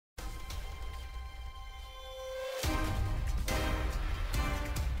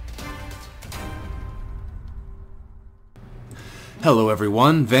Hello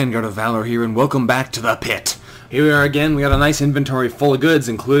everyone, Vanguard of Valor here, and welcome back to the pit. Here we are again. We got a nice inventory full of goods,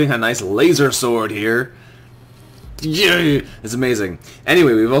 including a nice laser sword here. Yeah, it's amazing.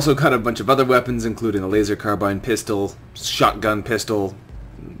 Anyway, we've also got a bunch of other weapons, including a laser carbine pistol, shotgun pistol,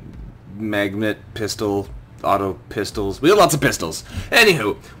 magnet pistol, auto pistols. We have lots of pistols.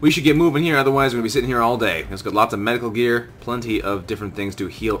 Anywho, we should get moving here, otherwise we're going to be sitting here all day. It's got lots of medical gear, plenty of different things to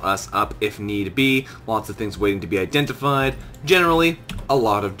heal us up if need be, lots of things waiting to be identified, generally a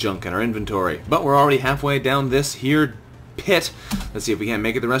lot of junk in our inventory. But we're already halfway down this here pit. Let's see if we can't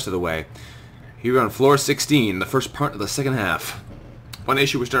make it the rest of the way. Here we're on floor 16, the first part of the second half. One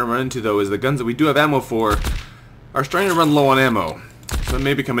issue we're starting to run into, though, is the guns that we do have ammo for are starting to run low on ammo. So it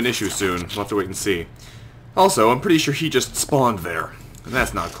may become an issue soon. We'll have to wait and see. Also, I'm pretty sure he just spawned there. And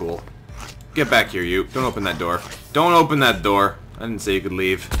that's not cool. Get back here, you. Don't open that door. Don't open that door. I didn't say you could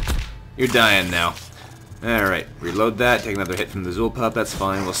leave. You're dying now. Alright, reload that. Take another hit from the Zool pup. That's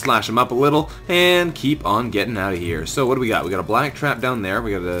fine. We'll slash him up a little and keep on getting out of here. So what do we got? We got a black trap down there.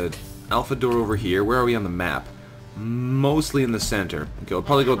 We got a alpha door over here. Where are we on the map? Mostly in the center. Okay, we'll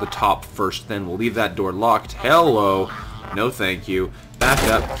probably go to the top first, then we'll leave that door locked. Hello! No thank you. Back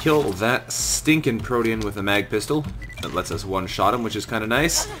up, kill that stinking Protean with a mag pistol. That lets us one-shot him, which is kind of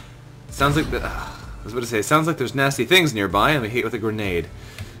nice. Sounds like I was about to say, sounds like there's nasty things nearby, and we hit with a grenade.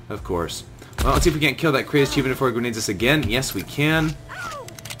 Of course. Well, let's see if we can't kill that crazed achievement before he grenades us again. Yes, we can.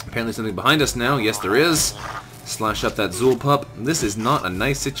 Apparently something behind us now. Yes, there is. Slash up that Zool pup. This is not a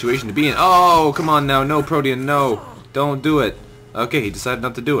nice situation to be in. Oh, come on now. No, Protean, no. Don't do it. Okay, he decided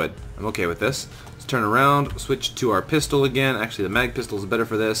not to do it. I'm okay with this. Let's turn around, switch to our pistol again. Actually, the mag pistol is better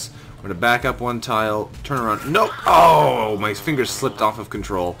for this. We're going to back up one tile, turn around. Nope! Oh, my fingers slipped off of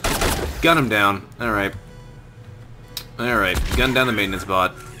control. Gun him down. Alright. Alright, gun down the maintenance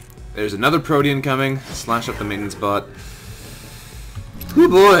bot. There's another Protean coming. Slash up the maintenance bot. Oh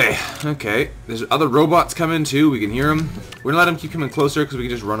boy! Okay, there's other robots coming too. We can hear them. We're going to let them keep coming closer because we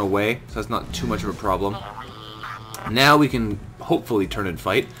can just run away. So that's not too much of a problem. Now we can hopefully turn and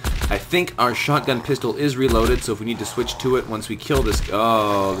fight. I think our shotgun pistol is reloaded, so if we need to switch to it once we kill this...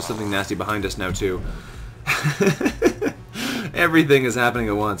 Oh, there's something nasty behind us now, too. Everything is happening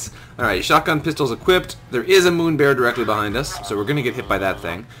at once. Alright, shotgun pistol's equipped. There is a moon bear directly behind us, so we're going to get hit by that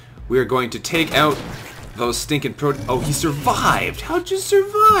thing. We are going to take out those stinking Oh, he survived! How'd you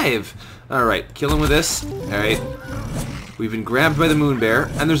survive? Alright, kill him with this. Alright. We've been grabbed by the moon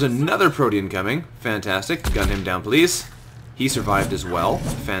bear, and there's another Protean coming. Fantastic. Gun him down, please. He survived as well.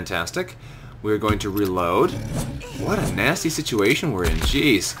 Fantastic. We're going to reload. What a nasty situation we're in.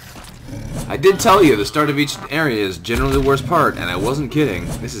 Jeez. I did tell you the start of each area is generally the worst part, and I wasn't kidding.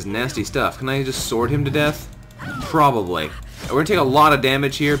 This is nasty stuff. Can I just sword him to death? Probably. We're going to take a lot of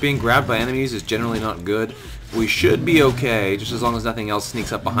damage here. Being grabbed by enemies is generally not good. We should be okay, just as long as nothing else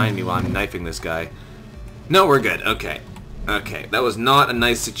sneaks up behind me while I'm knifing this guy. No, we're good. Okay. Okay, that was not a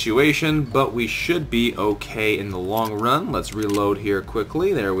nice situation, but we should be okay in the long run. Let's reload here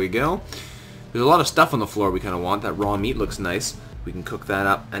quickly. There we go. There's a lot of stuff on the floor we kind of want. That raw meat looks nice. We can cook that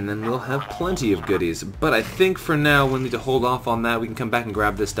up, and then we'll have plenty of goodies. But I think for now we'll need to hold off on that. We can come back and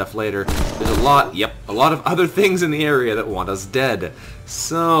grab this stuff later. There's a lot of other things in the area that want us dead.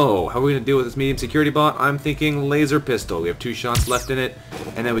 So, how are we going to deal with this medium security bot? I'm thinking laser pistol. We have 2 shots left in it,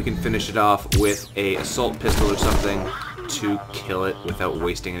 and then we can finish it off with a assault pistol or something to kill it without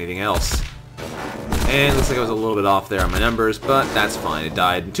wasting anything else. And it looks like I was a little bit off there on my numbers, but that's fine. It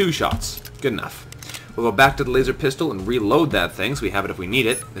died in 2 shots. Good enough. We'll go back to the laser pistol and reload that thing so we have it if we need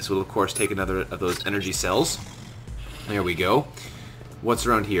it. This will, of course, take another of those energy cells. There we go. What's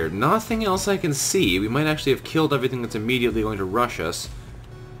around here? Nothing else I can see. We might actually have killed everything that's immediately going to rush us.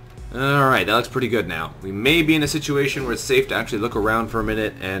 Alright, that looks pretty good now. We may be in a situation where it's safe to actually look around for a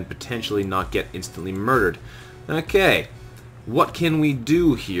minute and potentially not get instantly murdered. Okay. What can we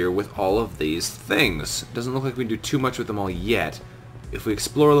do here with all of these things? Doesn't look like we can do too much with them all yet. If we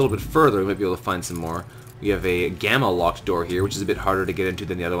explore a little bit further, we might be able to find some more. We have a gamma locked door here, which is a bit harder to get into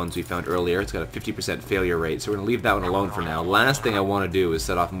than the other ones we found earlier. It's got a 50% failure rate, so we're going to leave that one alone for now. Last thing I want to do is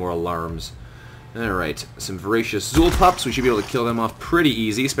set off more alarms. Alright, some voracious Zool pups. We should be able to kill them off pretty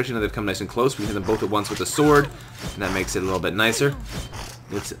easy, especially now they've come nice and close. We can hit them both at once with the sword, and that makes it a little bit nicer.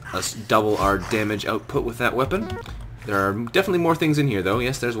 Let's us double our damage output with that weapon. There are definitely more things in here, though.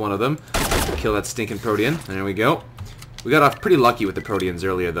 Yes, there's one of them. Kill that stinking Protean. There we go. We got off pretty lucky with the Proteans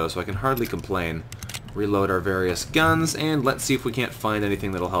earlier, though, so I can hardly complain. Reload our various guns, and let's see if we can't find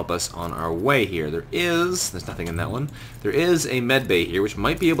anything that'll help us on our way here. There's nothing in that one. There is a med bay here, which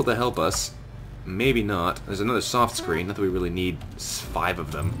might be able to help us. Maybe not. There's another soft screen. Not that we really need 5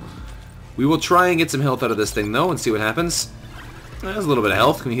 of them. We will try and get some health out of this thing, though, and see what happens. There's a little bit of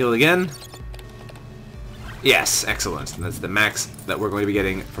health. Can we heal it again? Yes, excellent. That's the max that we're going to be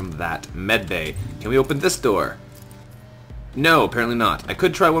getting from that med bay. Can we open this door? No, apparently not. I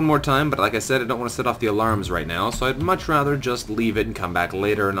could try one more time, but like I said, I don't want to set off the alarms right now, so I'd much rather just leave it and come back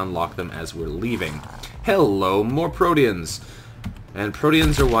later and unlock them as we're leaving. Hello, more proteans. And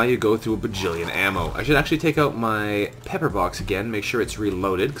proteans are why you go through a bajillion ammo. I should actually take out my pepper box again, make sure it's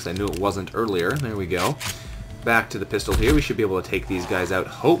reloaded, because I knew it wasn't earlier. There we go. Back to the pistol here. We should be able to take these guys out,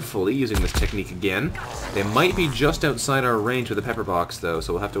 hopefully, using this technique again. They might be just outside our range with the pepper box, though,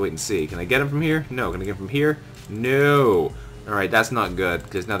 so we'll have to wait and see. Can I get them from here? No. Can I get them from here? No. Alright, that's not good,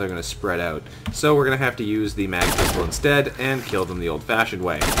 because now they're going to spread out. So we're going to have to use the mag pistol instead, and kill them the old-fashioned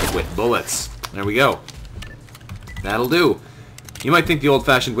way, with bullets. There we go. That'll do. You might think the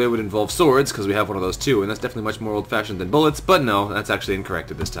old-fashioned way would involve swords, because we have one of those too, and that's definitely much more old-fashioned than bullets, but no, that's actually incorrect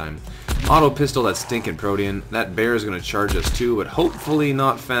at this time. Auto pistol, that stinking protean. That bear is going to charge us too, but hopefully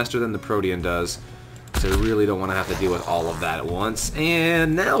not faster than the protean does. So I really don't want to have to deal with all of that at once.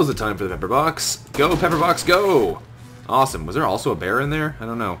 And now's the time for the pepper box. Go, pepper box, go! Awesome. Was there also a bear in there? I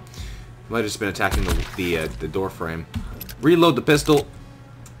don't know. Might have just been attacking the door frame. Reload the pistol.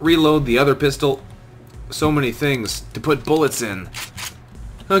 Reload the other pistol. So many things to put bullets in.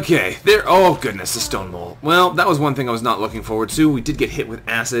 Okay, there. Oh goodness, the stone mole. Well, that was one thing I was not looking forward to. We did get hit with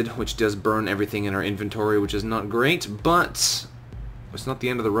acid, which does burn everything in our inventory, which is not great, but it's not the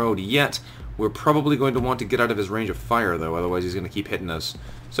end of the road yet. We're probably going to want to get out of his range of fire, though, otherwise he's going to keep hitting us.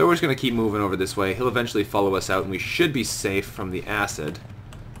 So we're just going to keep moving over this way. He'll eventually follow us out, and we should be safe from the acid.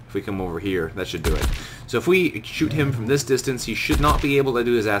 If we come over here, that should do it. So if we shoot him from this distance, he should not be able to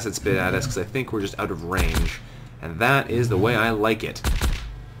do his acid spit at us, because I think we're just out of range. And that is the way I like it.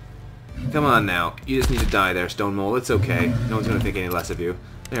 Come on now. You just need to die there, Stone Mole. It's okay. No one's going to think any less of you.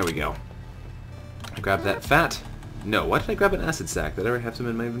 There we go. I grabbed that fat. No, why did I grab an acid sack? Did I already have some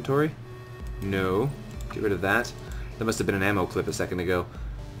in my inventory? No. Get rid of that. That must have been an ammo clip a second ago.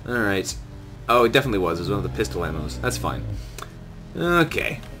 Alright. Oh, it definitely was. It was one of the pistol ammos. That's fine.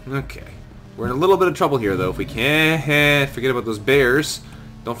 Okay. Okay. We're in a little bit of trouble here, though. If we can't forget about those bears.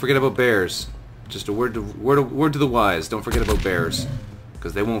 Don't forget about bears. Just a word to the wise. Don't forget about bears.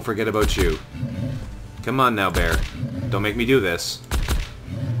 Because they won't forget about you. Come on now, bear. Don't make me do this.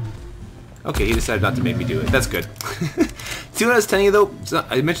 Okay, he decided not to make me do it. That's good. See what I was telling you, though? So,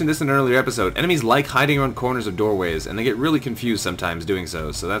 I mentioned this in an earlier episode. Enemies like hiding around corners of doorways, and they get really confused sometimes doing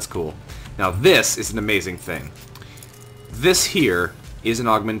so that's cool. Now, this is an amazing thing. This here is an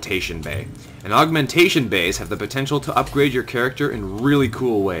augmentation bay. And augmentation bays have the potential to upgrade your character in really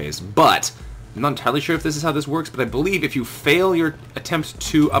cool ways, but I'm not entirely sure if this is how this works, but I believe if you fail your attempt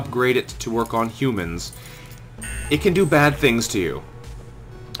to upgrade it to work on humans, it can do bad things to you.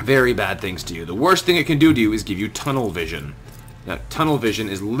 Very bad things to you. The worst thing it can do to you is give you tunnel vision. Now, tunnel vision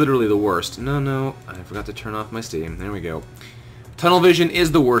is literally the worst. No, I forgot to turn off my Steam. There we go. Tunnel vision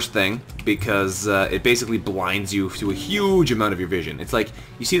is the worst thing because it basically blinds you to a huge amount of your vision. It's like,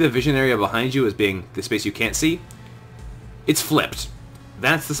 you see the vision area behind you as being the space you can't see? It's flipped.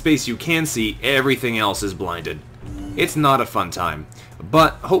 That's the space you can see, everything else is blinded. It's not a fun time.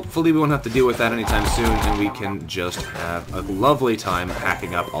 But hopefully we won't have to deal with that anytime soon, and we can just have a lovely time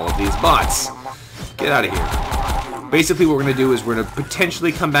hacking up all of these bots. Get out of here. Basically what we're going to do is we're going to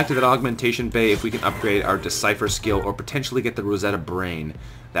potentially come back to that augmentation bay if we can upgrade our decipher skill, or potentially get the Rosetta Brain.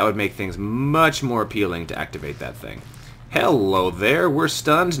 That would make things much more appealing to activate that thing. Hello there, we're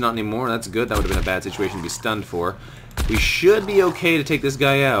stunned. Not anymore, that's good. That would have been a bad situation to be stunned for. We should be okay to take this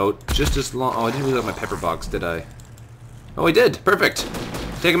guy out, just as long... Oh, I didn't reload my pepper box, did I? Oh, I did! Perfect!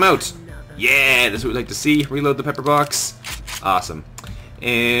 Take him out! Yeah, that's what we'd like to see. Reload the pepper box. Awesome.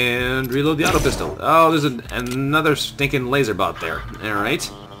 And reload the auto pistol. Oh, there's another stinking laser bot there.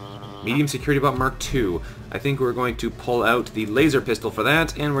 Alright. Medium security bot Mark II. I think we're going to pull out the laser pistol for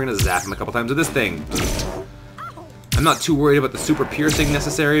that, and we're going to zap him a couple times with this thing. I'm not too worried about the super piercing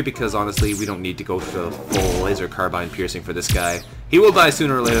necessary, because honestly, we don't need to go for the full laser carbine piercing for this guy. He will die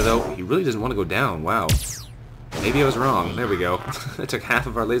sooner or later, though. He really doesn't want to go down. Wow. Maybe I was wrong. There we go. I took half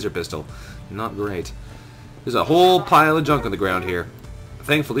of our laser pistol. Not great. There's a whole pile of junk on the ground here.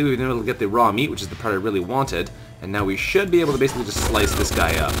 Thankfully, we've been able to get the raw meat, which is the part I really wanted, and now we should be able to basically just slice this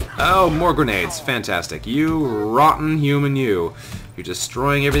guy up. Oh, more grenades. Fantastic. You rotten human, you. You're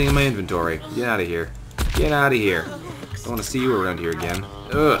destroying everything in my inventory. Get out of here. Get out of here. Don't want to see you around here again.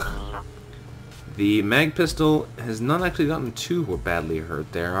 Ugh. The mag pistol has not actually gotten too badly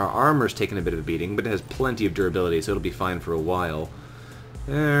hurt there. Our armor's taken a bit of a beating, but it has plenty of durability, so it'll be fine for a while.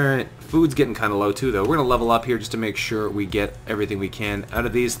 Alright, food's getting kind of low too, though. We're going to level up here just to make sure we get everything we can out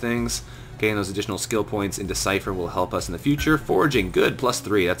of these things. Getting those additional skill points in Decipher will help us in the future. Foraging, good,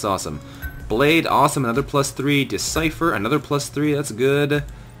 +3, that's awesome. Blade, awesome, another +3. Decipher, another +3, that's good.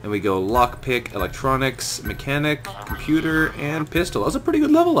 And we go Lockpick, Electronics, Mechanic, Computer, and Pistol. That was a pretty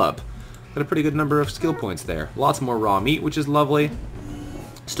good level up. Got a pretty good number of skill points there. Lots more raw meat, which is lovely.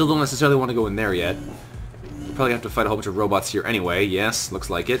 Still don't necessarily want to go in there yet. We'll probably have to fight a whole bunch of robots here anyway. Yes, looks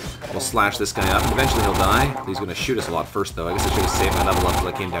like it. We'll slash this guy up. Eventually he'll die. He's going to shoot us a lot first, though. I guess I should have saved my level up until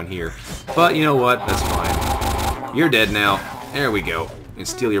I came down here. But you know what? That's fine. You're dead now. There we go. And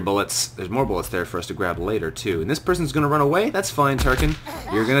steal your bullets. There's more bullets there for us to grab later, too. And this person's going to run away? That's fine, Tarkin.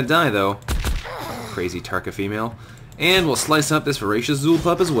 You're going to die, though. Crazy Tarka female. And we'll slice up this voracious Zool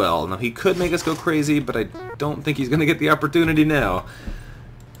pup as well. Now, he could make us go crazy, but I don't think he's going to get the opportunity now.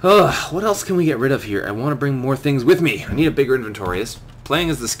 What else can we get rid of here? I want to bring more things with me. I need a bigger inventory.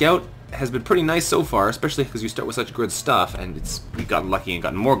 Playing as the scout has been pretty nice so far, especially because you start with such good stuff, and we've gotten lucky and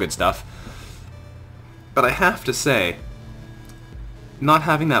gotten more good stuff. But I have to say, not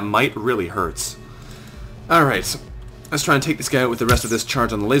having that might really hurts. Alright, let's try and take this guy out with the rest of this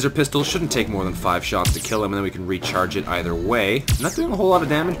charge on the laser pistol. Shouldn't take more than 5 shots to kill him, and then we can recharge it either way. Not doing a whole lot of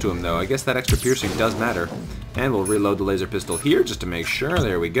damage to him, though. I guess that extra piercing does matter. And we'll reload the laser pistol here, just to make sure.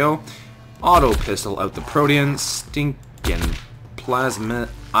 There we go. Auto pistol out the Protean. Stinking plasma...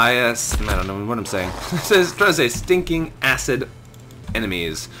 I don't know what I'm saying. Trying to say stinking acid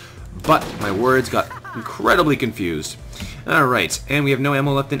enemies. But my words got incredibly confused. Alright, and we have no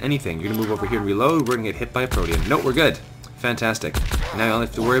ammo left in anything. You're going to move over here and reload. We're going to get hit by a Protean. No, we're good. Fantastic. Now all I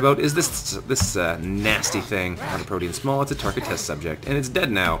have to worry about is this nasty thing. Not a Protean small, it's a target test subject. And it's dead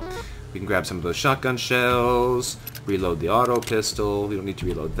now. We can grab some of those shotgun shells, reload the auto pistol. We don't need to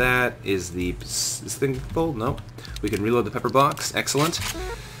reload that. Is this thing full? No. We can reload the pepper box. Excellent.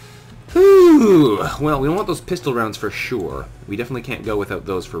 Whew. Well, we don't want those pistol rounds for sure. We definitely can't go without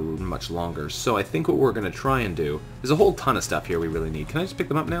those for much longer. So I think what we're going to try and do... There's a whole ton of stuff here we really need. Can I just pick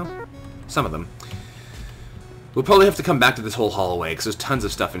them up now? Some of them. We'll probably have to come back to this whole hallway, because there's tons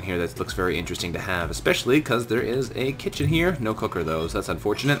of stuff in here that looks very interesting to have, especially because there is a kitchen here. No cooker, though, so that's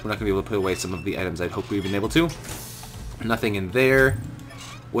unfortunate. We're not going to be able to put away some of the items I'd hope we've been able to. Nothing in there.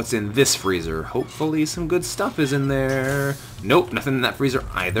 What's in this freezer? Hopefully some good stuff is in there. Nope, nothing in that freezer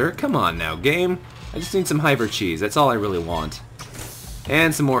either. Come on now, game. I just need some Hyver cheese. That's all I really want.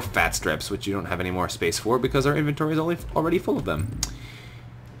 And some more fat strips, which you don't have any more space for because our inventory is already full of them.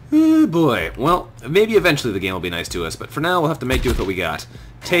 Oh boy. Well, maybe eventually the game will be nice to us, but for now we'll have to make do with what we got.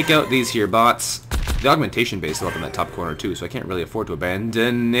 Take out these here bots. The augmentation bay is still up in that top corner too, so I can't really afford to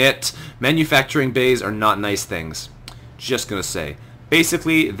abandon it. Manufacturing bays are not nice things. Just gonna say.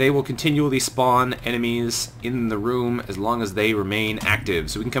 Basically, they will continually spawn enemies in the room as long as they remain active.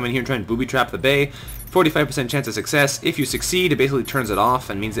 So we can come in here and try and booby-trap the bay. 45% chance of success. If you succeed, it basically turns it off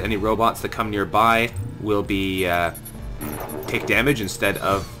and means that any robots that come nearby will be take damage instead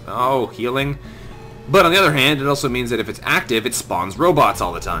of, healing. But on the other hand, it also means that if it's active, it spawns robots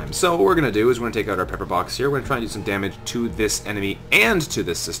all the time. So what we're going to do is we're going to take out our pepper box here. We're going to try and do some damage to this enemy and to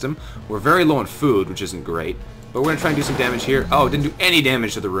this system. We're very low on food, which isn't great. But we're going to try and do some damage here. Oh, it didn't do any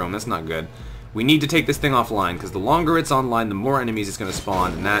damage to the room. That's not good. We need to take this thing offline, because the longer it's online, the more enemies it's going to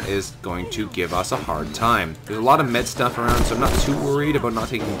spawn, and that is going to give us a hard time. There's a lot of med stuff around, so I'm not too worried about not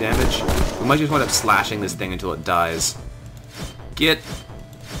taking damage. We might just wind up slashing this thing until it dies. Get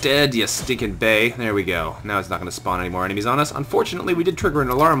dead, you stinking bay. There we go. Now it's not going to spawn any more enemies on us. Unfortunately, we did trigger an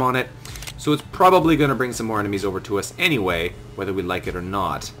alarm on it, so it's probably going to bring some more enemies over to us anyway, whether we like it or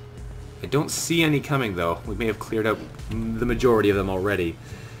not. I don't see any coming, though. We may have cleared out the majority of them already.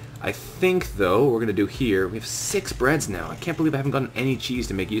 I think, though, what we're going to do here, we have 6 breads now. I can't believe I haven't gotten any cheese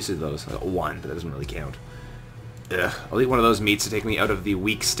to make use of those. I got 1, but that doesn't really count. Ugh. I'll eat one of those meats to take me out of the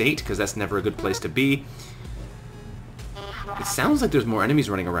weak state, because that's never a good place to be. It sounds like there's more enemies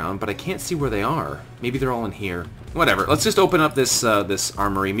running around, but I can't see where they are. Maybe they're all in here. Whatever. Let's just open up this this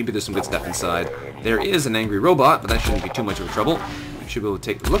armory. Maybe there's some good stuff inside. There is an angry robot, but that shouldn't be too much of a trouble. We should be able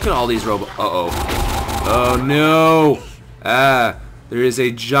to take... Look at all these robots. Uh-oh. Oh, no! There is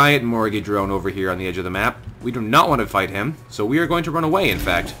a giant Morgie drone over here on the edge of the map. We do not want to fight him, so we are going to run away, in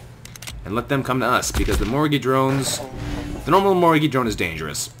fact, and let them come to us, because the Morgie drones... The normal Morgie drone is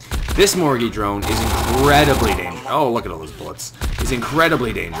dangerous. This Morgie drone is incredibly dangerous. Oh, look at all those bullets. It's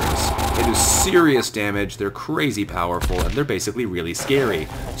incredibly dangerous. They do serious damage, they're crazy powerful, and they're basically really scary.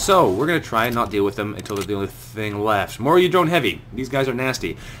 So, we're going to try and not deal with them until they're the only thing left. Morgie drone heavy. These guys are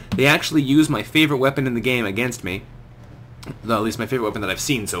nasty. They actually use my favorite weapon in the game against me. Well, at least my favorite weapon that I've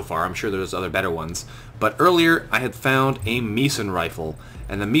seen so far. I'm sure there's other better ones. But earlier, I had found a Meson rifle.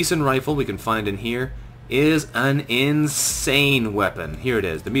 And the Meson rifle we can find in here is an insane weapon. Here it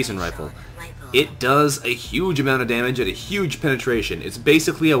is, the Meson rifle. it does a huge amount of damage at a huge penetration. It's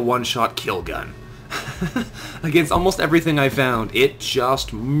basically a one-shot kill gun. Against almost everything I found, it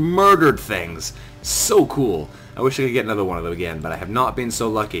just murdered things. So cool. I wish I could get another one of them again, but I have not been so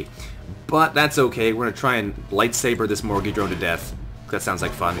lucky. But that's okay. We're going to try and lightsaber this Morgie drone to death. That sounds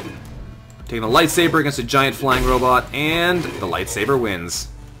like fun. Taking a lightsaber against a giant flying robot, and the lightsaber wins.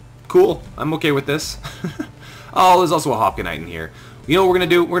 Cool. I'm okay with this. Oh, there's also a Hopkinite in here. You know what we're going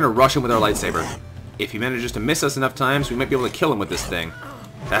to do? We're going to rush him with our lightsaber. If he manages to miss us enough times, we might be able to kill him with this thing.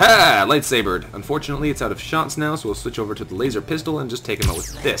 Haha! Lightsabered. Unfortunately, it's out of shots now, so we'll switch over to the laser pistol and just take him out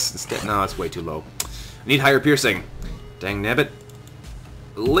with this instead. No, it's way too low. I need higher piercing. Dang nabbit.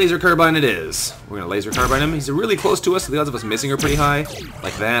 Laser carbine it is. We're going to laser carbine him. He's really close to us, so the odds of us missing are pretty high.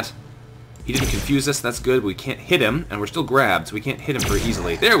 Like that. He didn't confuse us, that's good, but we can't hit him, and we're still grabbed, so we can't hit him very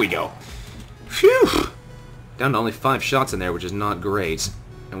easily. There we go! Phew! Down to only 5 shots in there, which is not great.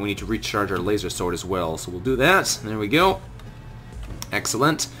 And we need to recharge our laser sword as well, so we'll do that. There we go.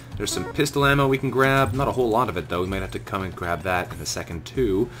 Excellent. There's some pistol ammo we can grab. Not a whole lot of it, though. We might have to come and grab that in a second,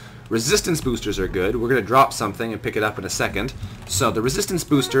 too. Resistance boosters are good. We're going to drop something and pick it up in a second. So the resistance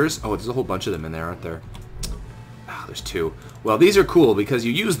boosters... Oh, there's a whole bunch of them in there, aren't there? Ah, there's 2. Well, these are cool because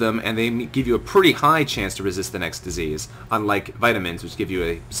you use them and they give you a pretty high chance to resist the next disease. Unlike vitamins, which give you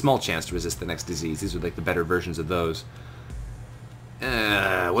a small chance to resist the next disease. These are like the better versions of those.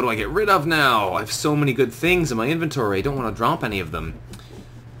 What do I get rid of now? I have so many good things in my inventory. I don't want to drop any of them.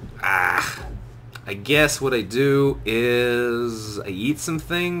 I guess what I do is I eat some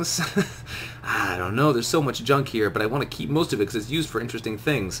things. I don't know. There's so much junk here, but I want to keep most of it because it's used for interesting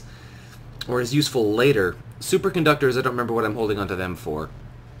things. Or is useful later. Superconductors, I don't remember what I'm holding onto them for.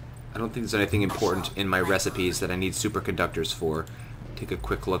 I don't think there's anything important in my recipes that I need superconductors for. Take a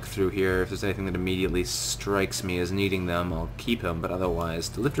quick look through here. If there's anything that immediately strikes me as needing them, I'll keep them, but otherwise...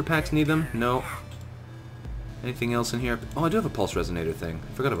 Do lifter packs need them? No. Anything else in here? Oh, I do have a pulse resonator thing.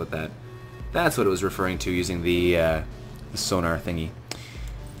 I forgot about that. That's what it was referring to using the sonar thingy.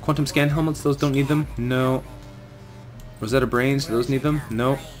 Quantum scan helmets, those don't need them? No. Rosetta brains, do those need them?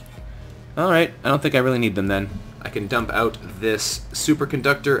 No. Alright, I don't think I really need them then. I can dump out this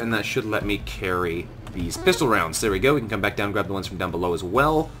superconductor and that should let me carry these pistol rounds. There we go, we can come back down and grab the ones from down below as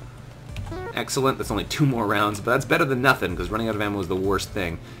well. Excellent, that's only 2 more rounds, but that's better than nothing because running out of ammo is the worst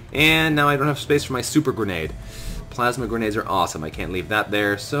thing. And now I don't have space for my super grenade. Plasma grenades are awesome, I can't leave that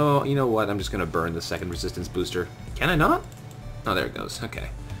there, so you know what, I'm just going to burn the second resistance booster. Can I not? Oh, there it goes, okay.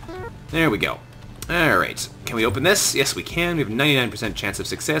 There we go. Alright, can we open this? Yes, we can. We have a 99% chance of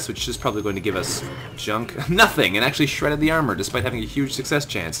success, which is probably going to give us junk. Nothing! It actually shredded the armor, despite having a huge success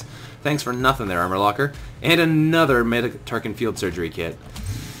chance. Thanks for nothing there, Armor Locker. And another Metatarkin Field Surgery Kit.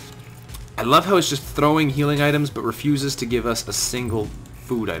 I love how it's just throwing healing items, but refuses to give us a single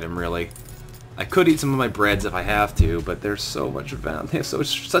food item, really. I could eat some of my breads if I have to, but there's so much value. They have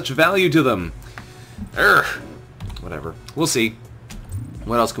such value to them. Urgh. Whatever. We'll see.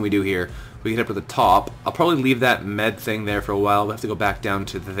 What else can we do here? We get up to the top. I'll probably leave that med thing there for a while. We'll have to go back down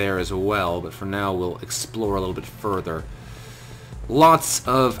to there as well, but for now we'll explore a little bit further. Lots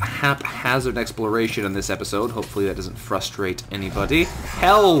of haphazard exploration in this episode. Hopefully that doesn't frustrate anybody.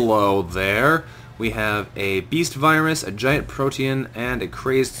 Hello there! We have a beast virus, a giant protean, and a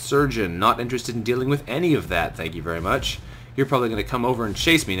crazed surgeon. Not interested in dealing with any of that, thank you very much. You're probably going to come over and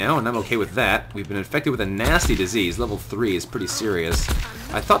chase me now, and I'm okay with that. We've been infected with a nasty disease. Level 3 is pretty serious.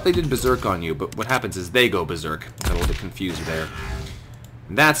 I thought they did berserk on you, but what happens is they go berserk. Got a little bit confused there.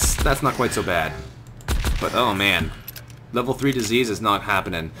 That's not quite so bad. But oh man, level 3 disease is not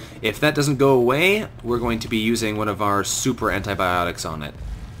happening. If that doesn't go away, we're going to be using one of our super antibiotics on it.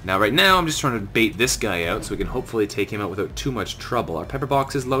 Now right now I'm just trying to bait this guy out so we can hopefully take him out without too much trouble. Our pepper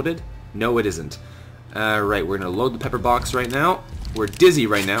box is loaded? No, it isn't. Right, we're going to load the pepper box right now. We're dizzy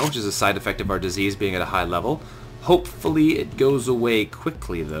right now, which is a side effect of our disease being at a high level. Hopefully it goes away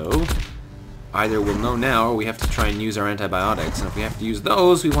quickly, though. Either we'll know now, or we have to try and use our antibiotics. And if we have to use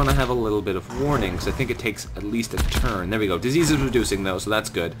those, we want to have a little bit of warning, because I think it takes at least a turn. There we go. Disease is reducing, though, so that's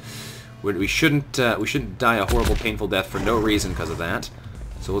good. We shouldn't die a horrible, painful death for no reason because of that.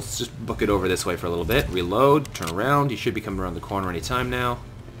 So let's just book it over this way for a little bit. Reload, turn around. He should be coming around the corner any time now.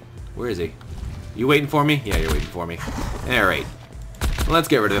 Where is he? You waiting for me? Yeah, you're waiting for me. Alright. Let's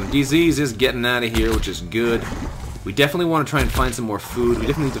get rid of him. Disease is getting out of here, which is good. We definitely want to try and find some more food. We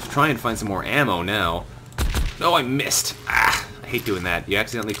definitely need to try and find some more ammo now. Oh, I missed. Ah, I hate doing that. You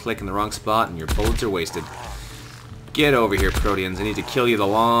accidentally click in the wrong spot and your bullets are wasted. Get over here, Proteans. I need to kill you the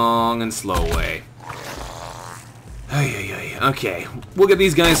long and slow way. Okay, we'll get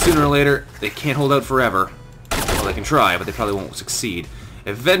these guys sooner or later. They can't hold out forever. Well, they can try, but they probably won't succeed.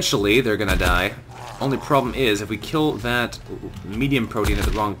 Eventually, they're gonna die. Only problem is, if we kill that medium protein at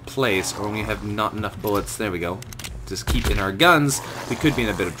the wrong place, or when we have not enough bullets, there we go, just keep in our guns, we could be in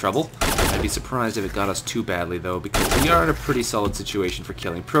a bit of trouble. I'd be surprised if it got us too badly, though, because we are in a pretty solid situation for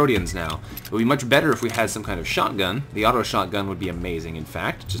killing proteans now. It would be much better if we had some kind of shotgun. The auto shotgun would be amazing, in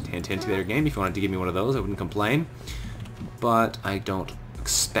fact. Just hint to their game. If you wanted to give me one of those, I wouldn't complain. But I don't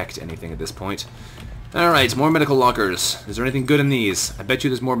expect anything at this point. Alright, more medical lockers. Is there anything good in these? I bet you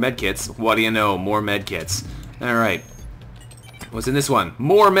there's more medkits. What do you know? More medkits. Alright. What's in this one?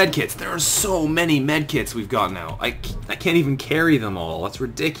 More medkits. There are so many medkits we've got now. I can't even carry them all. That's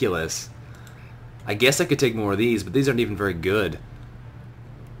ridiculous. I guess I could take more of these, but these aren't even very good.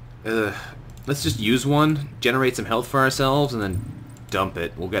 Let's just use one, generate some health for ourselves, and then dump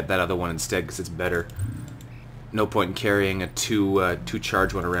it. We'll get that other one instead, because it's better. No point in carrying a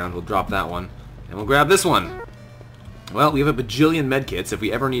two-charge one around. We'll drop that one. And we'll grab this one. Well, we have a bajillion medkits. If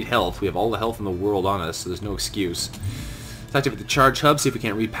we ever need health, we have all the health in the world on us, so there's no excuse. Let's activate the charge hub, see if we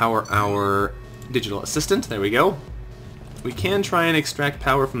can't repower our digital assistant. There we go. We can try and extract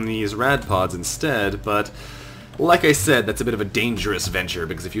power from these rad pods instead, but like I said, that's a bit of a dangerous venture,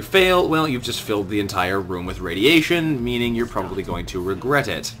 because if you fail, well, you've just filled the entire room with radiation, meaning you're probably going to regret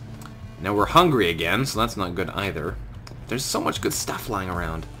it. Now we're hungry again, so that's not good either. There's so much good stuff lying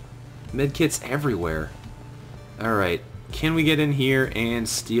around. Medkits everywhere. Alright, can we get in here and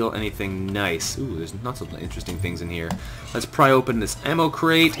steal anything nice? Ooh, there's lots of interesting things in here. Let's pry open this ammo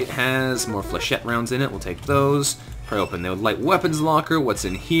crate. It has more flechette rounds in it. We'll take those. Pry open the light weapons locker. What's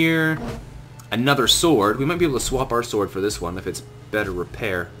in here? Another sword. We might be able to swap our sword for this one if it's better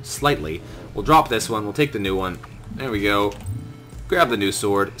repair. Slightly. We'll drop this one. We'll take the new one. There we go. Grab the new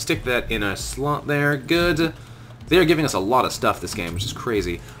sword. Stick that in a slot there. Good. They are giving us a lot of stuff this game, which is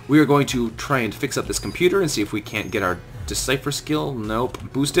crazy. We are going to try and fix up this computer and see if we can't get our decipher skill.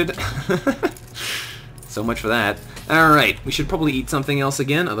 Nope. Boosted. So much for that. Alright, we should probably eat something else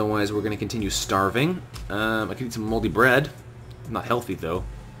again, otherwise we're going to continue starving. I could eat some moldy bread. Not healthy, though.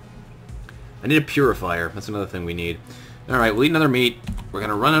 I need a purifier. That's another thing we need. Alright, we'll eat another meat. We're going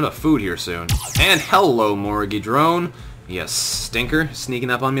to run out of food here soon. And hello, Morgie Drone. Yes, stinker. Sneaking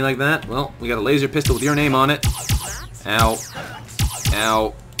up on me like that. Well, we got a laser pistol with your name on it. Ow.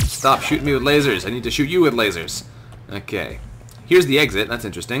 Ow. Stop shooting me with lasers. I need to shoot you with lasers. Okay. Here's the exit. That's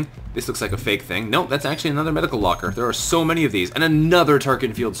interesting. This looks like a fake thing. Nope, that's actually another medical locker. There are so many of these. And another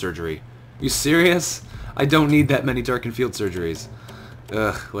Tarkin field surgery. You serious? I don't need that many Tarkin field surgeries.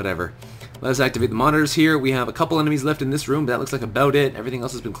 Ugh, whatever. Let's activate the monitors here. We have a couple enemies left in this room. That looks like about it. Everything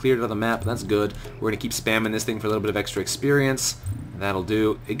else has been cleared out of the map. That's good. We're going to keep spamming this thing for a little bit of extra experience. That'll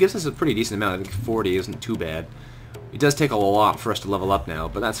do. It gives us a pretty decent amount. I think 40 isn't too bad. It does take a lot for us to level up now,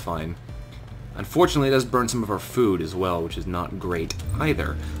 but that's fine. Unfortunately, it does burn some of our food as well, which is not great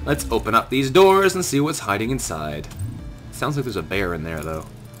either. Let's open up these doors and see what's hiding inside. Sounds like there's a bear in there, though.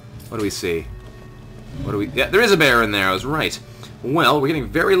 What do we see? What do we... Yeah, there is a bear in there. I was right. Well, we're getting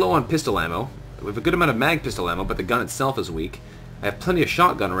very low on pistol ammo. We have a good amount of mag pistol ammo, but the gun itself is weak. I have plenty of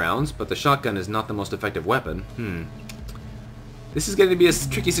shotgun rounds, but the shotgun is not the most effective weapon. This is getting to be a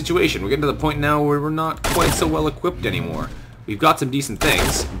tricky situation. We're getting to the point now where we're not quite so well equipped anymore. We've got some decent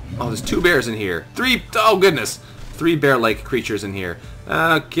things. Oh, there's 2 bears in here. 3! Oh, goodness! 3 bear-like creatures in here.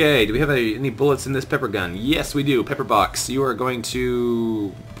 Okay, do we have any bullets in this pepper gun? Yes, we do. Pepper box. You are going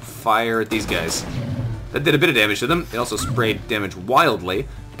to fire at these guys. That did a bit of damage to them. They also sprayed damage wildly,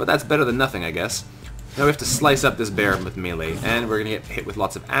 but that's better than nothing, I guess. Now we have to slice up this bear with melee, and we're going to get hit with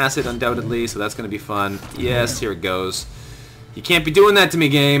lots of acid, undoubtedly, so that's going to be fun. Yes, here it goes. You can't be doing that to me,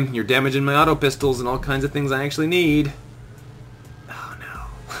 game. You're damaging my auto pistols and all kinds of things I actually need. Oh,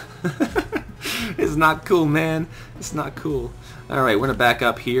 no. It's not cool, man. It's not cool. Alright, we're going to back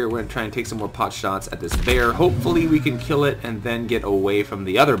up here. We're going to try and take some more pot shots at this bear. Hopefully we can kill it and then get away from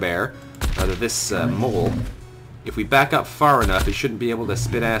the other bear. Rather, this mole. If we back up far enough, it shouldn't be able to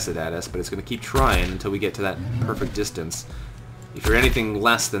spit acid at us, but it's going to keep trying until we get to that perfect distance. If you're anything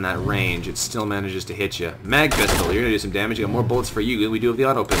less than that range, it still manages to hit you. Mag pistol, you're going to do some damage. You got more bullets for you than we do with the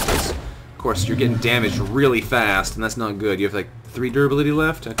auto pistols. Of course, you're getting damaged really fast, and that's not good. You have like 3 durability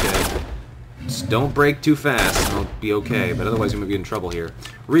left? Okay. Just don't break too fast, and I'll be okay, but otherwise you might be in trouble here.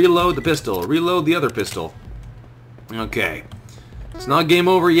 Reload the pistol. Reload the other pistol. Okay. It's not game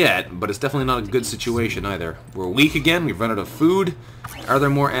over yet, but it's definitely not a good situation either. We're weak again. We've run out of food. Are there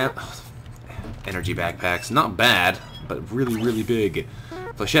more energy backpacks? Not bad, but really, really big.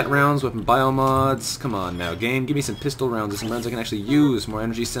 Flechette rounds, weapon biomods. Come on now, game. Give me some pistol rounds. Some rounds I can actually use. More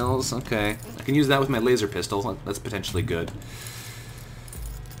energy cells. Okay. I can use that with my laser pistol. That's potentially good.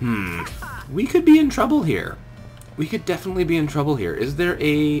 We could be in trouble here. we could definitely be in trouble here. Is there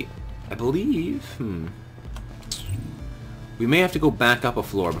a... I believe... We may have to go back up a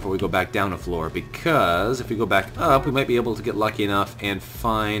floor before we go back down a floor, because if we go back up, we might be able to get lucky enough and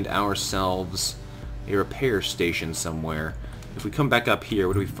find ourselves a repair station somewhere. If we come back up here,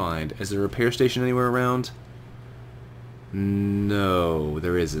 what do we find? Is there a repair station anywhere around? No,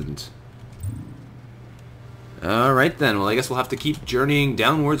 there isn't. Alright then, well I guess we'll have to keep journeying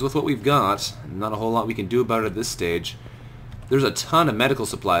downwards with what we've got. Not a whole lot we can do about it at this stage. There's a ton of medical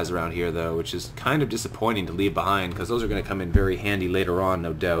supplies around here though, which is kind of disappointing to leave behind, because those are going to come in very handy later on,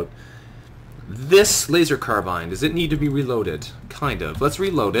 no doubt. This laser carbine, does it need to be reloaded? Kind of. Let's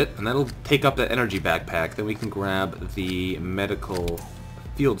reload it, and that'll take up that energy backpack. Then we can grab the medical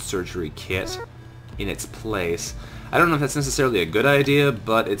field surgery kit in its place. I don't know if that's necessarily a good idea,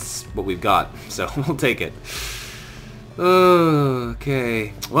 but it's what we've got, so we'll take it.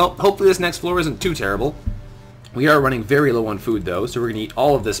 Okay. Well, hopefully this next floor isn't too terrible. We are running very low on food, though, so we're going to eat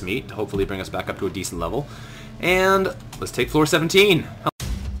all of this meat to hopefully bring us back up to a decent level. And let's take floor 17.